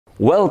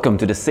Welcome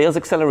to the Sales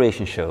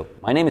Acceleration Show.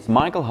 My name is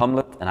Michael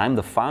Humblet and I'm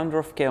the founder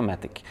of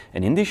Chaomatic.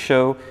 And in this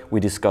show, we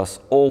discuss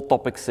all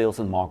topics sales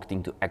and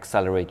marketing to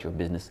accelerate your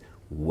business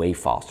way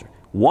faster.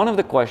 One of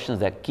the questions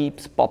that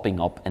keeps popping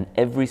up and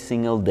every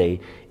single day,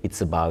 it's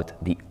about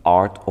the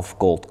art of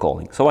cold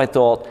calling. So I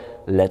thought,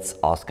 let's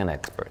ask an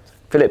expert.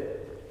 Philippe,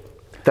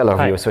 tell our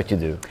viewers what you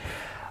do.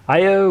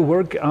 I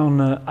work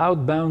on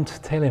outbound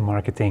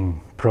telemarketing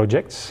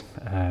projects,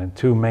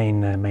 two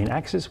main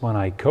axes. One,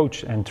 I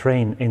coach and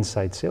train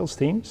inside sales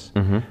teams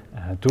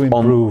to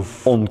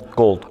improve on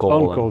cold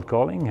calling. On cold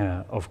calling,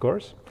 of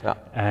course. Yeah.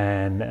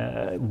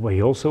 And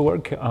we also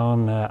work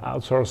on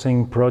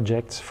outsourcing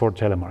projects for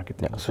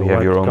telemarketing. Yeah, so you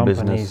have your own business.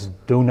 Companies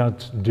do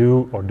not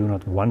do or do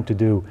not want to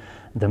do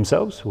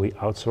themselves, we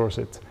outsource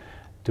it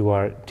to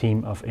our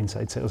team of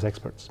inside sales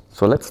experts.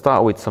 So let's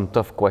start with some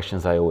tough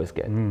questions I always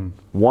get.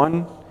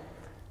 One,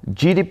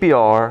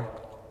 GDPR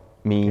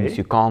means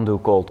you can't do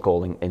cold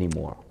calling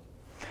anymore.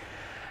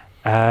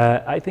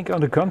 I think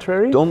on the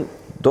contrary.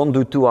 Don't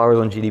do 2 hours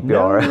on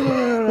GDPR.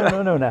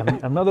 No.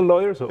 I'm not a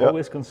lawyer, so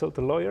always consult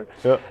a lawyer.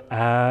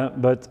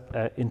 But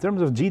in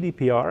terms of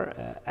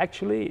GDPR,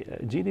 actually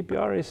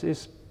GDPR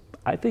is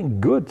I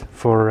think good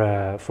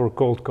for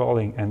cold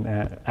calling and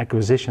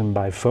acquisition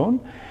by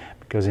phone,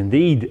 because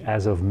indeed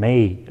as of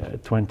May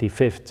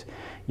 25th,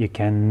 you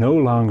can no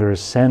longer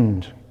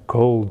send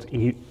cold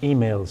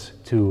emails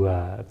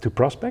to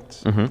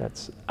prospects.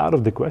 That's out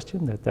of the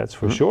question, that's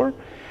for sure.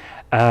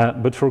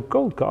 But for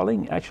cold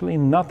calling, actually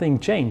nothing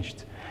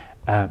changed.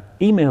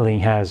 Emailing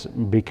has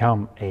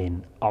become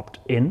an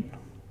opt-in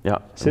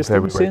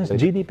system since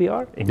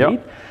GDPR,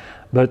 indeed.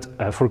 But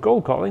for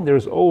cold calling,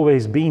 there's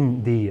always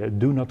been the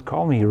do not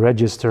call me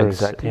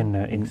registers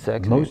in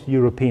most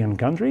European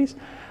countries,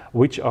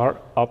 which are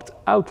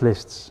opt-out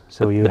lists.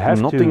 So you have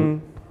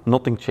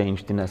Nothing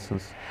changed in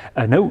essence.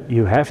 No,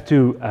 you have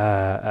to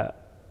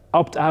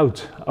opt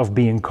out of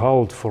being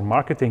called for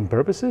marketing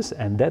purposes,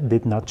 and that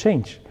did not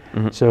change.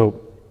 So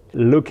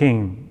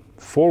looking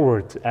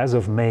forward as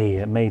of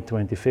May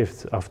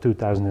 25th of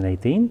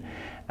 2018,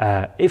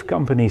 if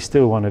companies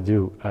still want to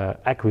do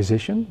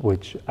acquisition,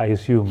 which I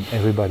assume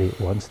everybody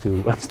wants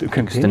to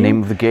continue. It's the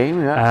name of the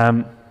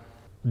game,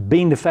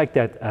 being the fact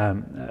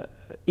that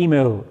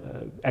email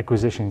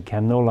acquisition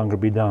can no longer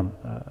be done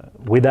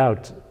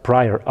without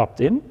prior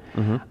opt-in.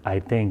 I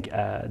think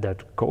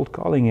that cold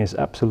calling is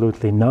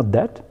absolutely not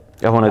that.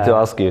 I wanted to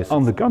ask you.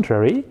 On the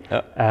contrary,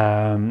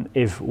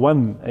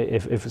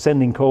 if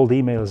sending cold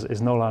emails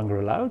is no longer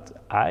allowed,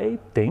 I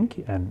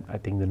think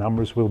the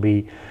numbers will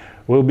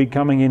be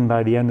coming in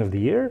by the end of the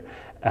year.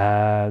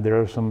 There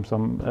are some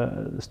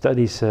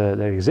studies that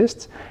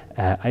exist.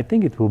 I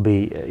think it will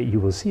be.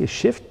 You will see a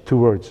shift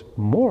towards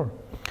more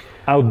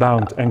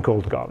outbound and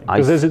cold calling,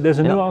 because there's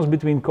a nuance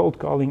between cold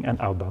calling and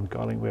outbound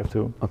calling. We have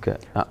to. Okay,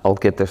 I'll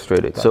get there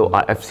straight away. So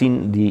I've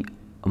seen the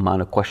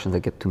amount of questions that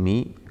get to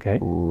me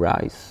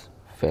rise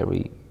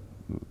very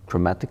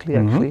dramatically,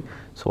 actually.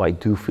 So I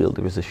do feel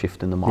there is a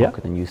shift in the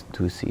market, and you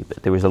do see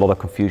that there is a lot of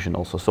confusion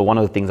also. So one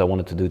of the things I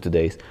wanted to do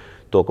today is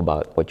talk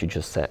about what you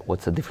just said.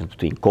 What's the difference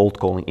between cold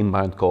calling,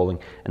 inbound calling,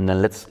 and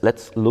then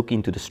let's look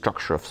into the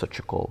structure of such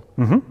a call.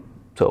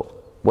 So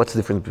what's the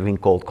difference between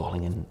cold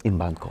calling and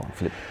inbound calling,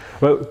 Philippe?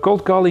 Well,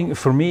 cold calling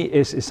for me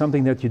is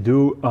something that you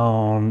do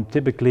on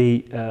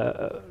typically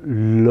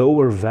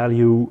lower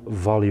value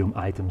volume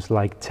items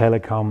like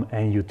telecom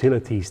and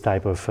utilities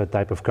type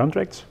of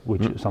contracts,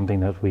 which is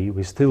something that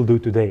we still do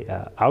today,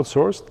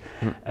 outsourced.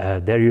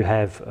 There you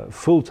have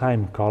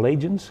full-time call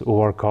agents who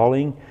are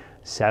calling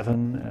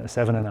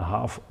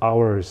 7.5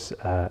 hours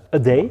a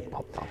day,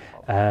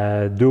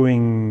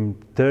 doing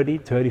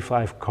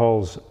 30-35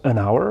 calls an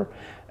hour.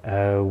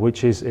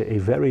 Which is a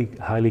very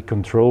highly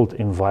controlled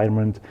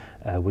environment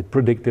with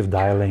predictive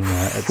dialing,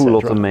 full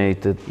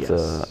automated.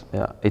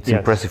 It's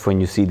impressive when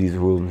you see these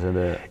rooms.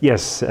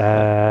 Yes,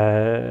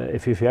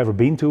 if you've ever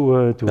been to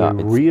a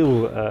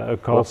real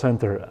call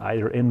center,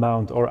 either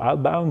inbound or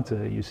outbound,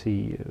 you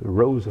see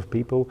rows of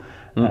people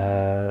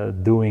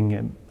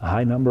doing a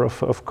high number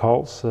of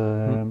calls.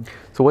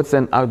 So what's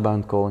then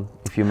outbound calling,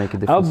 if you make a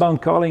difference?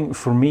 Outbound calling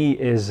for me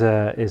is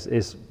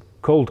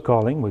cold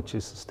calling, which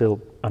is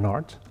still an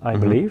art, I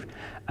believe,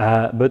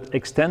 but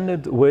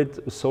extended with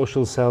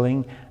social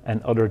selling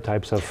and other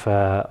types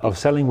of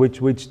selling,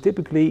 which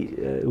typically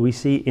we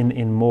see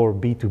in more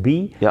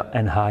B2B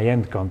and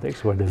high-end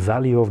contexts, where the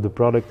value of the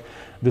product,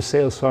 the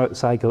sales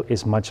cycle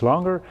is much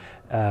longer.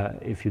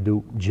 If you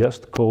do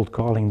just cold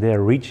calling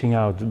there, reaching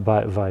out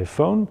via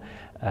phone,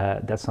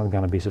 that's not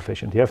going to be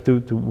sufficient. You have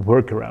to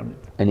work around it.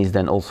 And is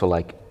then also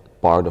like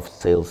part of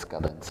sales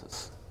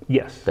cadences?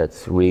 Yes.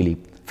 That's really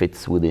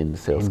fits within the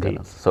sales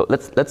cadence. So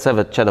let's have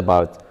a chat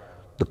about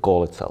the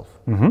call itself.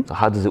 So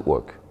how does it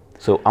work?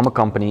 So I'm a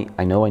company,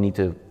 I know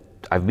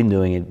I've been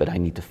doing it, but I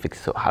need to fix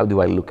it. So how do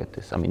I look at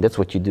this? I mean, that's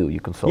what you do, you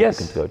consult, yes,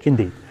 you can coach.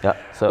 Indeed. Yeah.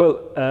 So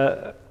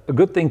well, a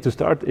good thing to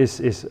start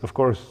is of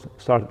course,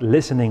 start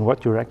listening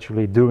what you're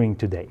actually doing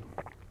today.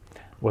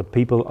 what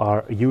people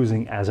are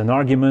using as an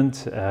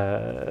argument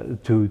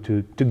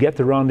to get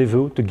the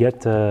rendezvous, to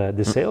get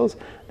the sales,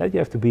 that you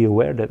have to be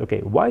aware that,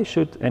 okay, why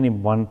should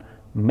anyone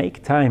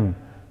make time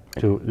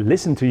to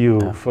listen to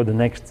you for the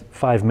next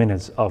 5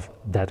 minutes of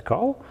that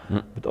call,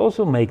 but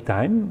also make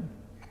time,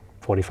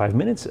 45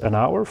 minutes, an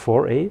hour,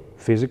 for a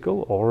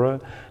physical or a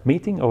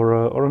meeting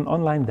or an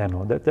online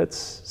demo. That's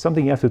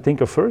something you have to think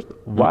of first.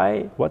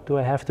 Why? What do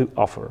I have to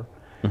offer?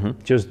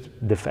 Just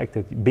the fact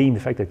that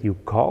you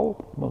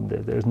call, well,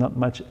 there's not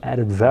much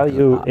added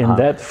value in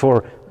that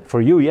for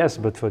you, yes,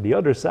 but for the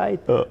other side,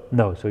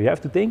 no. So you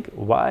have to think,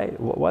 why?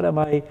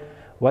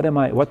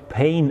 What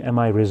pain am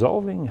I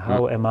resolving?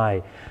 How am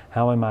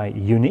I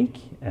unique?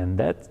 And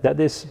that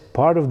is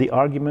part of the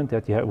argument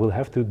that you will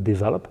have to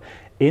develop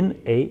in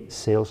a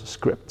sales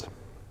script.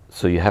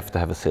 So you have to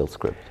have a sales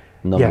script,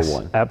 number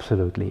one. Yes,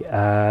 absolutely.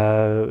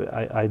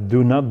 I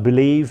do not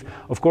believe,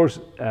 of course,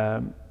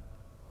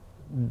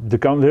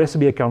 there has to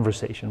be a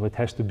conversation, it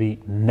has to be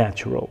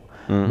natural.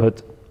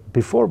 But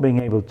before being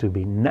able to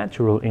be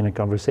natural in a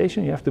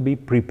conversation, you have to be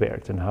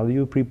prepared. And how do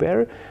you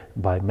prepare?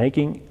 By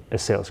making a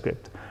sales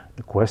script.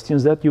 The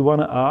questions that you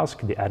want to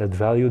ask, the added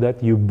value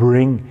that you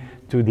bring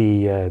to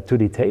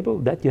the table,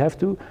 that you have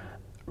to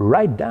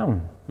write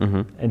down.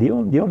 And the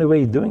only way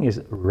you're doing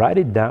is write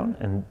it down,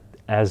 and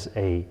as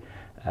a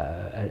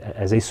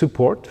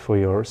support for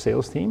your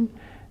sales team,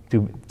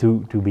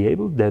 to be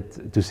able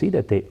to see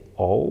that they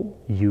all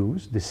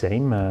use the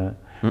same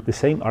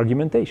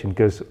argumentation.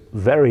 Because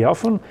very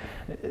often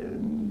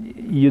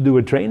you do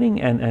a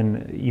training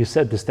and you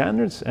set the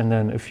standards, and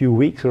then a few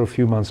weeks or a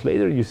few months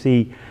later you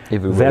see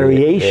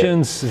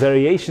variations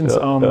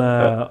on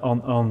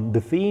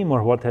the theme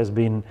or what has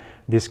been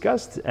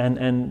discussed, and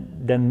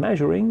then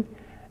measuring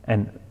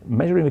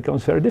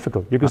becomes very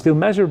difficult. You can still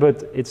measure,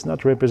 but it's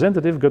not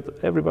representative because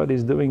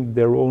everybody's doing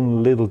their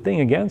own little thing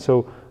again.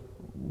 So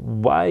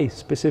why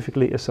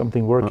specifically is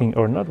something working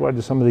or not? Why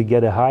does somebody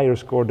get a higher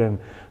score than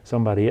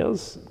somebody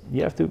else?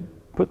 You have to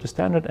put the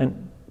standard and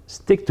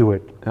stick to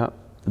it.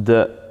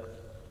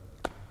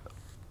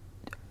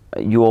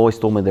 You always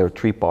told me there are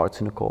 3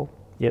 parts in a call.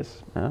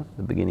 Yes.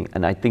 The beginning.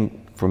 And I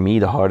think for me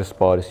the hardest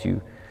part is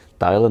you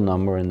dial a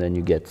number and then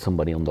you get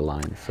somebody on the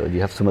line. So do you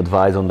have some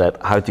advice on that?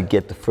 How to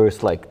get the first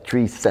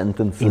 3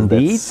 sentences?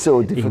 Indeed, that's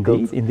so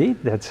difficult.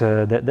 Indeed.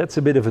 That's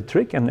a bit of a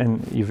trick,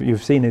 and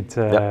you've seen it.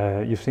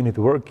 You've seen it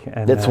work.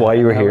 And that's why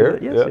you're here.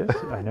 Yes,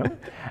 I know.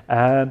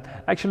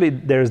 Actually,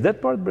 there's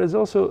that part, but there's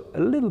also a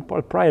little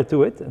part prior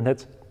to it, and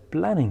that's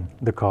planning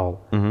the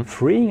call,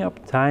 freeing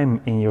up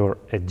time in your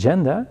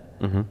agenda.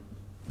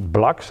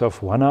 Blocks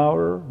of 1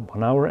 hour,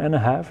 1 hour and a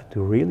half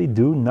to really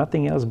do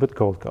nothing else but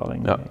cold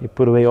calling. You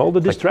put away all the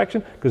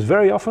distraction, because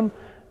very often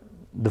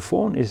the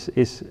phone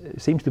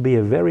seems to be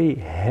a very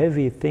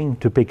heavy thing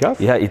to pick up.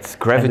 Yeah, its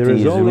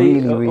gravity is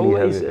really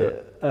heavy.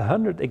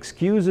 100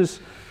 excuses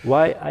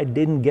why I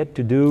didn't get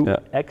to do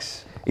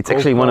X. It's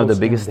actually one of the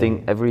biggest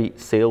things. Every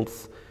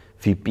sales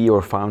VP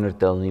or founder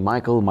tells me,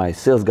 Michael, my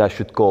sales guy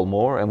should call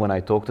more, and when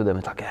I talk to them,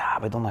 it's like,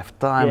 I don't have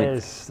time.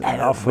 Yes,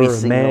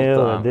 offer,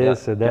 mail,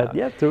 this, that.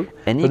 Yeah, true.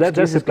 So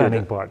that's the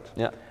planning part.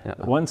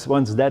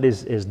 Once that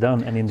is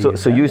done, and in the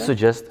so you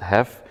suggest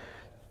have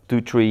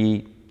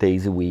 2-3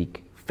 days a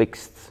week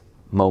fixed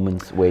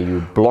moments where you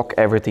block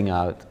everything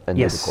out and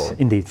do the call. Yes,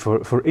 indeed.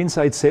 For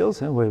inside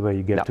sales, where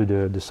you get to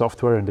the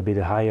software and the bit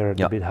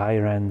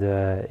higher end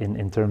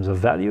in terms of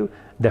value,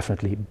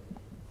 definitely.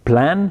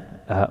 Plan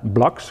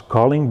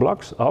calling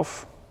blocks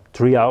of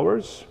 3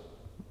 hours,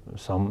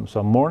 some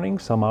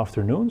mornings, some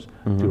afternoons,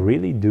 to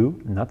really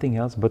do nothing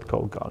else but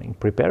cold calling.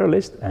 Prepare a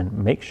list and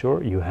make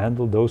sure you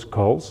handle those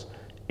calls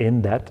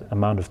in that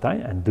amount of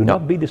time, and do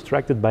not be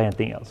distracted by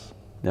anything else.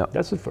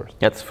 That's the first.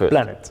 That's first.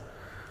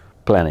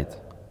 Plan it.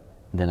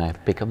 Then I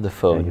pick up the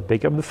phone. And you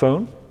pick up the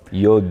phone.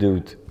 Yo,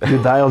 dude.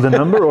 You dial the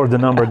number, or the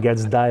number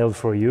gets dialed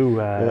for you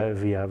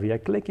via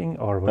clicking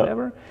or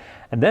whatever,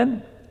 and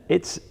then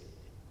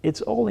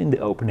it's all in the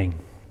opening,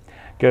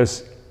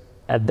 because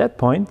at that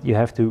point you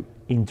have to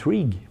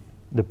intrigue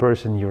the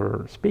person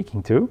you're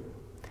speaking to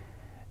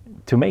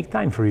make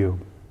time for you.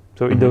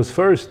 So in those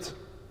first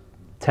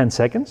 10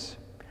 seconds,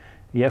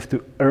 you have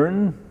to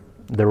earn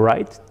the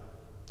right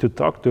to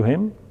talk to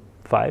him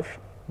 5,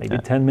 maybe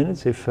 10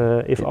 minutes if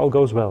all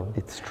goes well.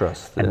 It's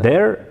trust. And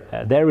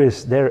there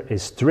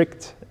is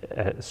strict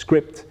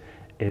script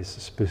is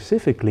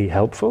specifically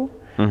helpful,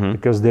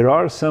 because there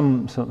are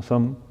some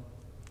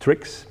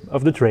tricks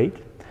of the trade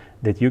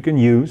that you can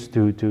use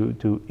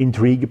to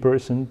intrigue a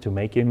person, to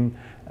make him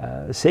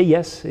say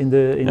yes in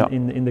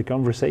the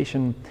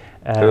conversation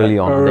early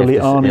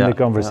on in the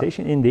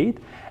conversation, indeed,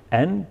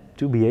 and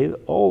to be able,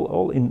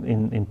 all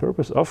in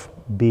purpose of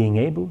being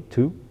able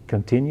to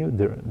continue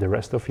the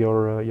rest of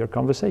your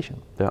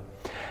conversation.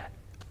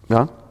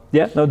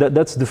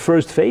 That's the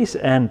first phase,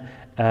 and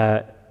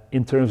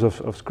in terms of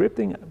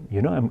scripting,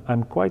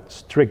 I'm quite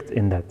strict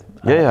in that.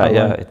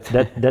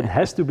 That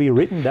has to be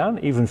written down.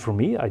 Even for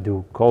me, I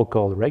do cold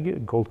calls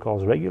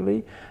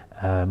regularly.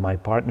 My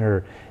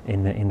partner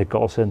in the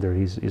call center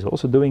is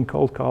also doing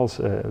cold calls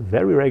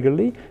very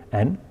regularly,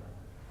 and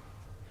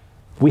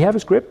we have a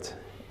script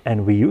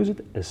and we use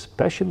it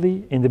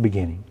especially in the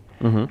beginning.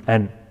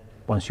 And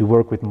once you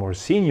work with more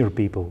senior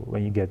people,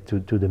 when you get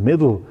to the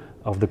middle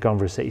of the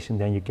conversation,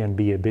 then you can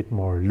be a bit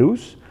more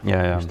loose.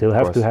 You still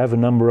have to have a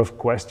number of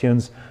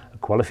questions, a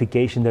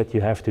qualification that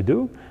you have to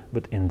do,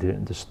 but in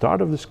the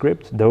start of the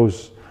script,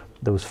 those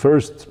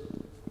first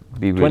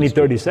 20,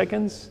 30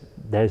 seconds,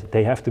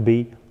 they have to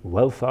be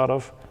well thought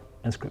of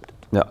and scripted.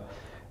 Yeah.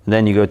 And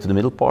then you go to the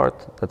middle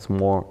part, that's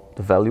more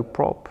the value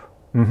prop,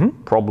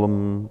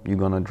 problem you're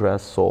going to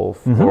address, solve,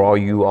 or are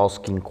you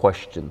asking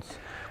questions?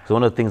 So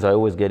one of the things I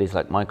always get is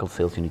like, Michael,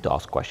 sales, you need to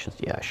ask questions.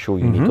 Yeah, sure,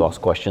 you need to ask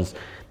questions.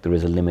 There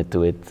is a limit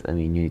to it. I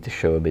mean, you need to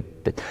show a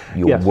bit that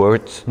your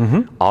words,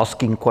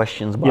 asking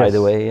questions, by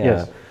the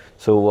way.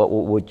 So what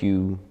would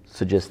you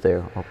suggest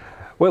there?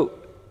 Well,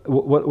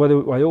 what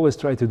I always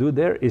try to do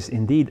there is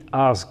indeed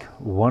ask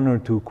one or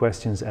two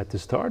questions at the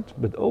start,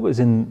 but always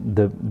in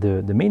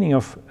the meaning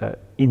of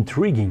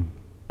intriguing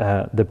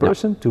the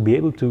person to be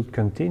able to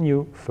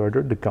continue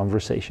further the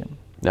conversation.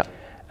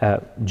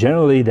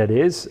 Generally, that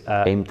is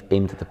aimed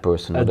at the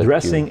person,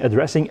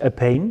 addressing a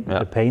pain,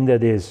 a pain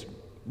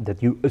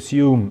that you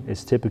assume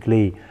is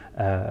typically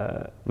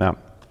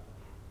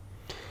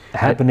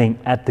happening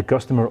at the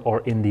customer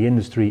or in the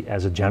industry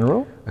as a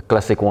general. A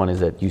classic one is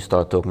that you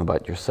start talking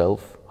about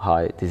yourself.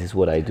 Hi, this is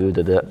what I do.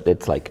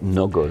 It's like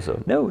no-go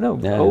zone. No.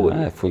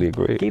 I fully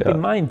agree. Keep in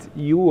mind,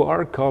 you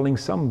are calling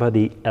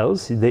somebody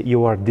else that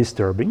you are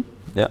disturbing.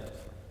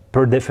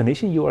 Per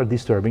definition, you are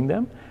disturbing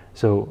them.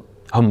 So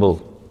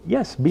humble.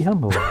 Yes, be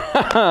humble.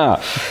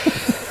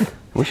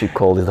 We should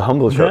call this a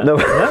humble show.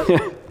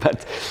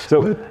 But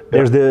so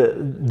there's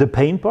the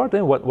pain part,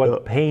 and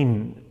what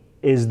pain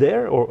is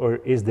there or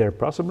is there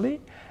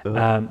possibly,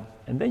 and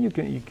then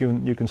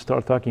you can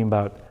start talking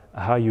about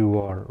how you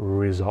are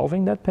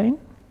resolving that pain,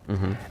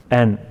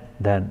 and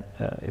then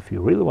if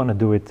you really want to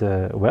do it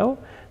well,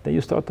 then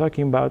you start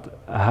talking about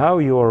how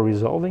you are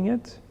resolving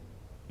it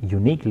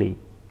uniquely.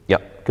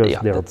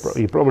 Because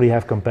you probably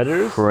have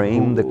competitors who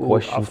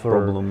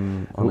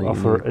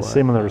offer a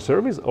similar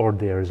service, or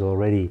there is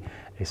already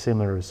a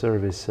similar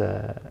service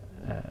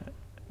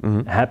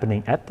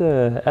happening at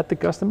the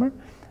customer.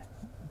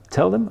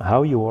 Tell them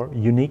how you are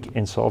unique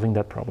in solving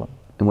that problem.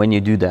 And when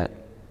you do that,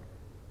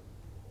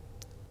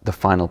 the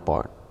final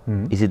part,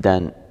 is it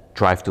then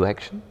drive to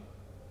action?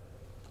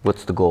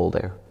 What's the goal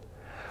there?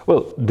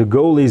 Well, the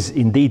goal is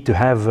indeed to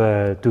have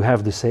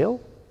the sale.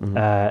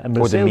 And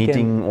or the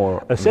meeting,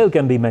 a sale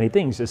can be many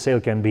things. A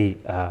sale can be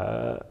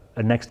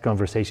a next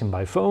conversation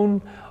by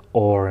phone,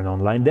 or an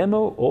online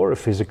demo, or a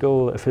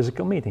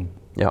physical meeting.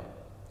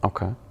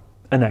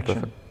 An action.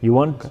 Perfect. You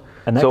want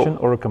an action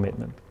or a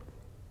commitment.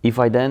 If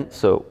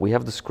so we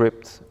have the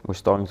script, we're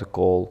starting to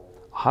call.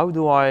 How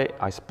do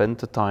I spend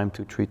the time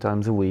 2-3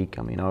 times a week?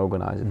 I mean, I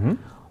organize it.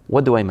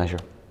 What do I measure?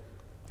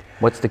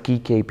 What's the key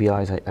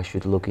KPIs I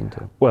should look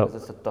into? Well,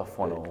 that's a tough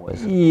one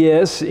always.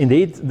 Yes,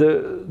 indeed.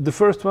 The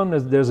first one,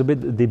 there's a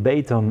bit of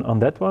debate on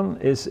that one,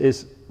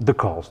 is the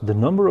calls, the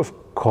number of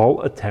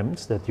call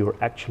attempts that you're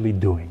actually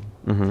doing.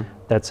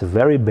 That's a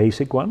very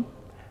basic one,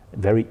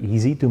 very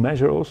easy to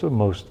measure also.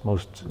 Most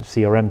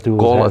CRM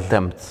tools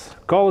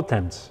have call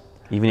attempts.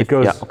 Even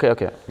because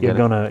you're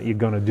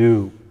gonna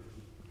do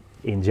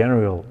in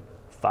general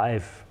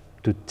 5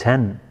 to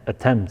 10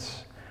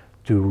 attempts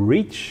to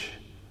reach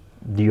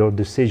your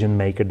decision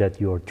maker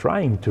that you're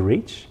trying to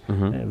reach.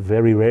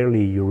 Very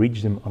rarely you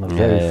reach them on a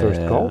very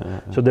first call.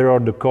 So there are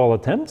the call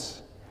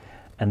attempts,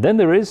 and then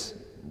there is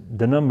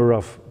the number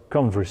of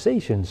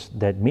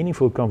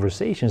meaningful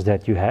conversations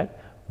that you had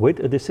with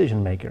a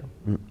decision maker.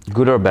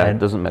 Good or bad,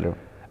 doesn't matter.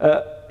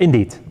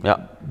 Indeed.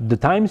 The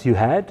times you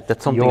had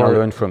that's something I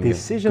learned from you.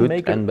 Decision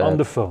maker on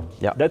the phone.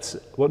 That's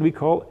what we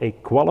call a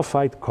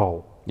qualified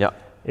call.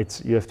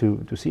 You have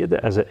to see it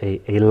as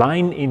a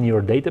line in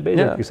your database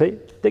that you say,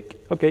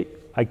 tick, okay,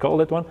 I called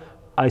that one,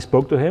 I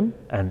spoke to him,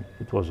 and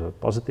it was a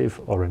positive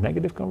or a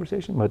negative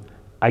conversation, but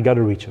I got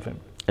a reach of him.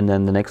 And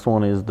then the next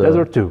one is Those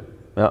are two.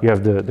 You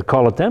have the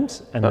call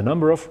attempts and the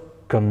number of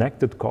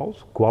connected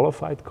calls,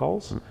 qualified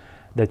calls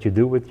that you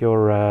do with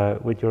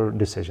your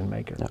decision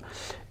maker.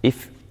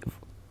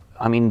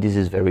 I mean, this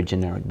is very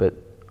generic, but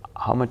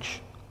how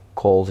much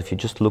calls, if you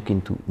just look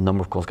into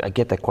number of calls, I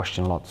get that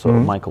question a lot. So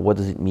Michael, what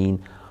does it mean?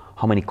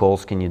 How many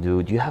calls can you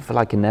do? Do you have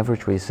like an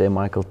average where you say,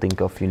 Michael,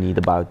 think of you need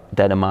about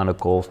that amount of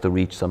calls to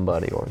reach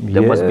somebody, or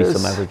there must be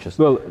some averages?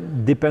 Well,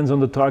 depends on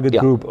the target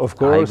group, of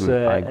course.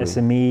 I agree.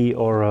 SME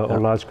or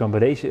large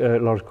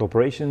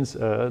corporations.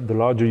 The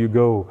larger you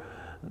go,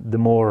 the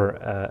more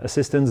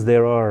assistants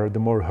there are, the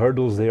more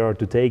hurdles there are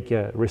to take,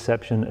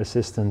 reception,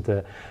 assistant,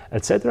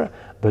 etc.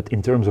 But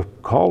in terms of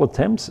call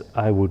attempts,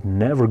 I would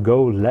never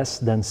go less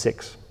than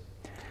 6.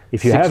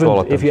 If you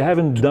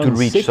haven't done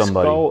 6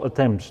 call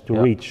attempts to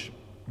reach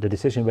the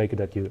decision maker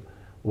that you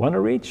want to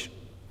reach,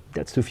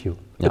 that's too few.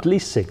 At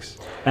least 6,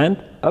 and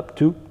up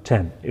to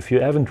 10. If you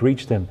haven't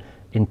reached them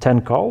in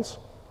 10 calls,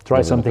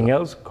 try something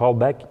else, call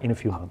back in a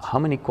few months. How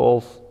many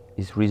calls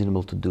is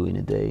reasonable to do in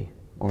a day?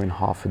 or in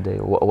half a day?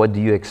 What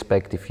do you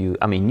expect if you,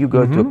 I mean, you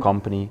go to a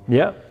company,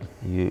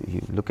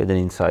 you look at an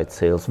inside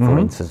sales, for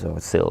instance, or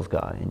a sales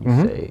guy, and you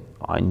say,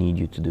 I need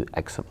you to do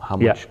X, how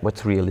much,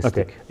 what's realistic?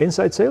 Okay,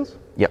 inside sales?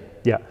 Yeah.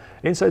 Yeah,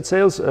 inside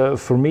sales,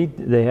 for me,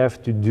 they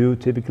have to do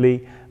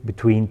typically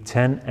between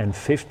 10 and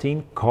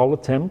 15 call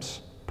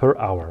attempts per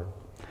hour.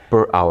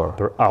 Per hour?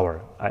 Per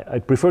hour. I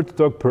prefer to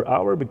talk per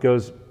hour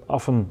because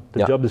often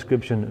the job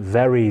description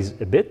varies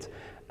a bit.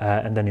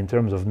 And then in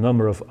terms of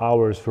number of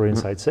hours for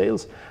inside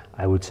sales,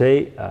 I would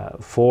say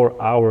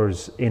 4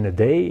 hours in a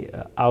day,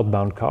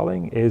 outbound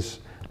calling is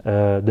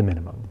the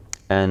minimum.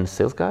 And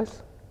sales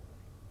guys?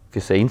 If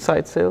you say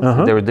inside sales,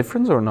 is there a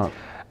difference or not?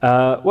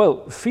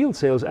 Well, field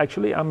sales,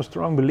 actually, I'm a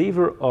strong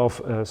believer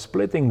of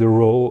splitting the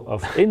role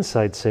of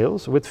inside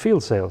sales with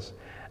field sales.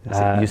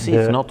 You see,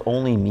 it's not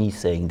only me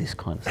saying this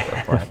kind of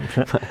stuff, right?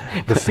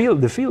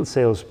 The field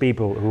sales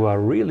people who are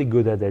really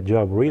good at their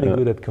job, really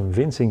good at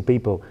convincing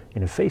people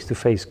in a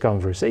face-to-face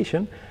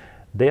conversation,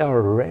 they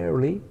are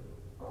rarely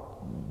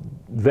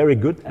very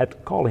good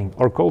at calling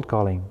or cold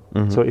calling.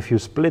 So if you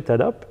split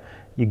that up,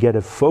 you get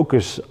a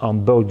focus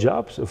on both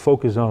jobs, a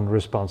focus on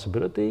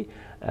responsibility.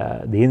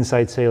 The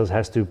inside sales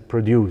has to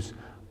produce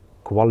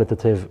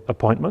qualitative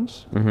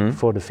appointments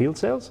for the field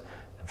sales.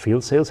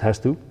 Field sales has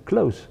to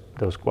close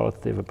those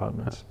qualitative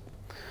appointments.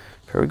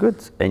 Very good.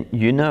 And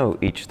you know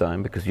each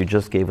time, because you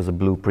just gave us a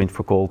blueprint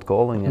for cold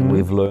calling, and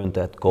we've learned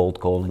that cold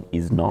calling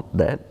is not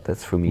dead.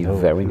 That's for me a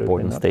very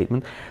important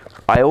statement.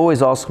 I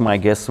always ask my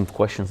guests some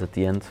questions at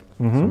the end,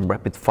 some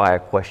rapid fire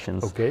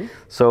questions. Okay.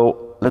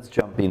 So let's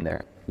jump in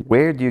there.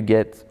 Where do you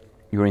get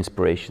your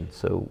inspiration?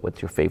 So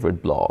what's your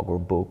favorite blog or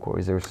book, or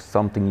is there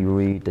something you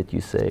read that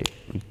you say,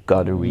 you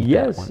gotta read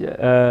that one? Yes,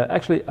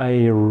 actually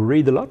I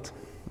read a lot.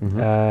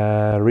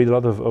 Read a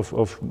lot of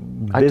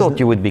I thought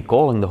you would be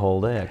calling the whole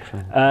day,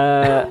 actually.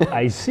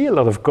 I see a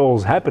lot of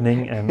calls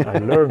happening, and I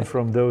learn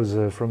from those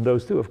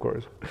too, of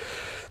course.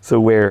 So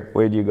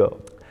where do you go?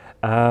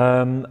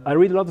 I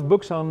read a lot of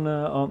books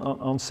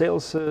on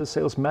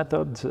sales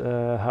methods,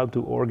 how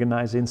to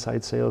organize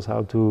inside sales,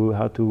 how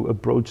to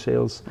approach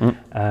sales.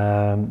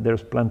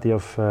 There's plenty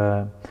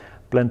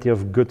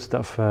of good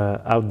stuff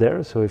out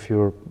there. So if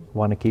you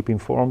want to keep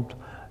informed,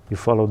 you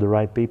follow the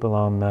right people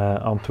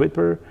on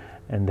Twitter.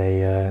 And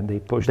they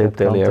push that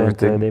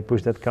content. They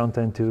push that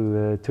content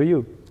to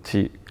you.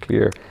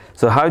 Clear.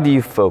 So how do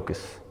you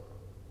focus?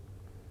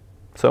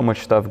 So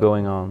much stuff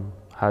going on.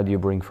 How do you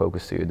bring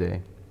focus to your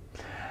day?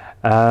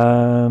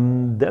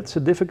 That's a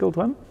difficult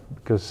one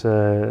because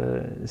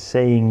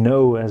saying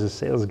no as a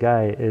sales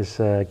guy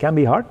can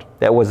be hard.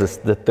 That was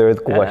the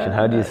third question.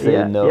 How do you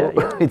say no?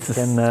 It's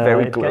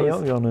very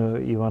close.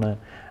 You want to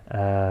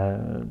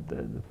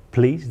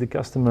please the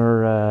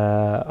customer,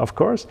 of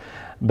course,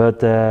 but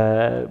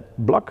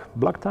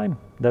block time.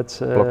 That's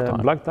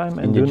block time,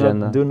 and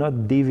do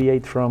not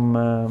deviate from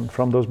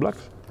those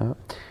blocks.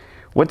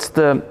 What's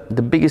the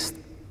biggest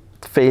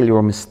failure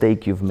or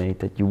mistake you've made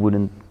that you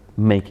wouldn't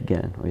make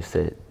again, or you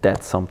say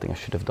that's something I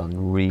should have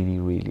done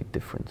really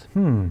different?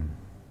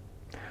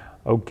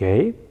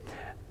 Okay.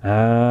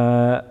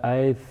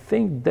 I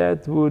think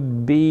that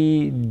would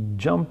be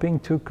jumping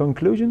to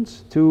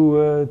conclusions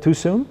too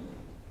soon.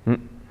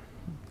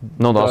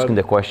 Not asking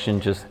the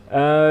question, just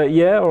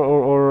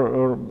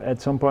or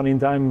at some point in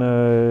time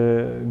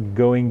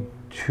going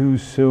too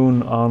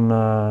soon on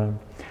a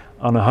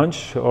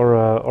hunch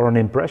or an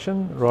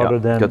impression rather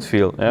than gut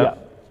feel.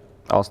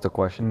 Ask the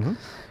question.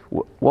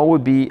 What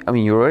would be? I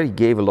mean, you already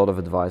gave a lot of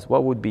advice.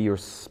 What would be your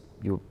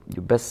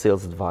best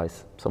sales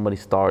advice? Somebody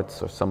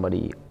starts or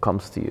somebody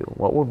comes to you.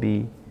 What would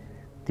be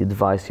the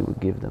advice you would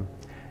give them?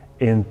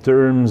 In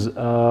terms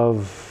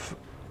of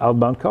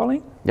outbound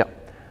calling? Yeah.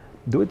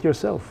 Do it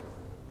yourself.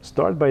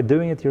 Start by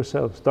doing it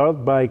yourself.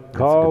 Start by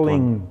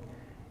calling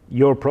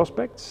your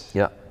prospects.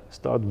 Yeah.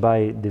 Start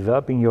by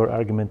developing your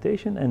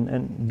argumentation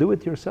and do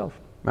it yourself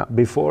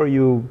before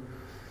you.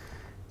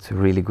 It's a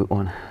really good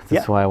one.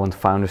 That's why I want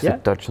founders to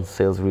touch on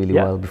sales really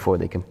well before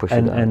they can push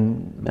it out.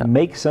 And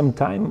make some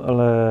time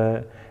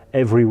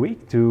every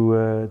week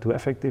to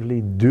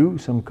effectively do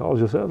some calls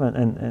yourself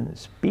and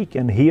speak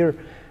and hear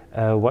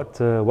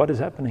what is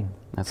happening.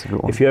 That's a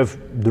good one. If you have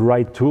the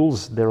right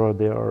tools, there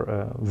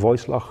are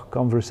voice log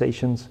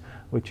conversations,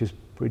 which is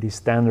pretty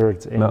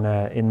standard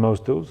in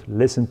most tools.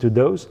 Listen to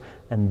those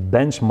and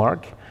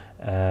benchmark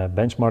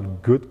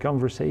good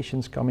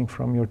conversations coming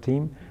from your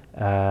team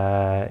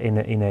in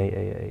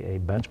a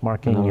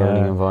benchmarking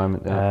learning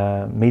environment,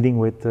 meeting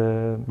with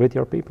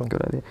your people.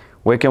 Good idea.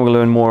 Where can we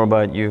learn more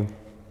about you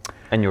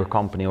and your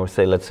company, or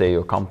let's say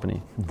your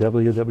company?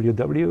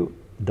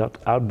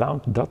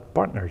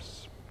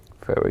 www.outbound.partners.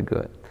 Very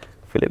good.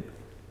 Philippe,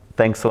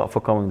 thanks a lot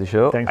for coming to the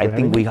show. I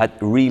think we had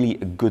really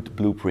a good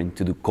blueprint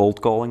to do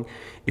cold calling.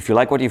 If you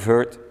like what you've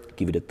heard,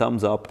 give it a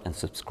thumbs up and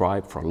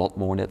subscribe for a lot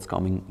more that's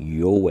coming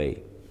your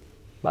way.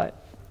 Bye.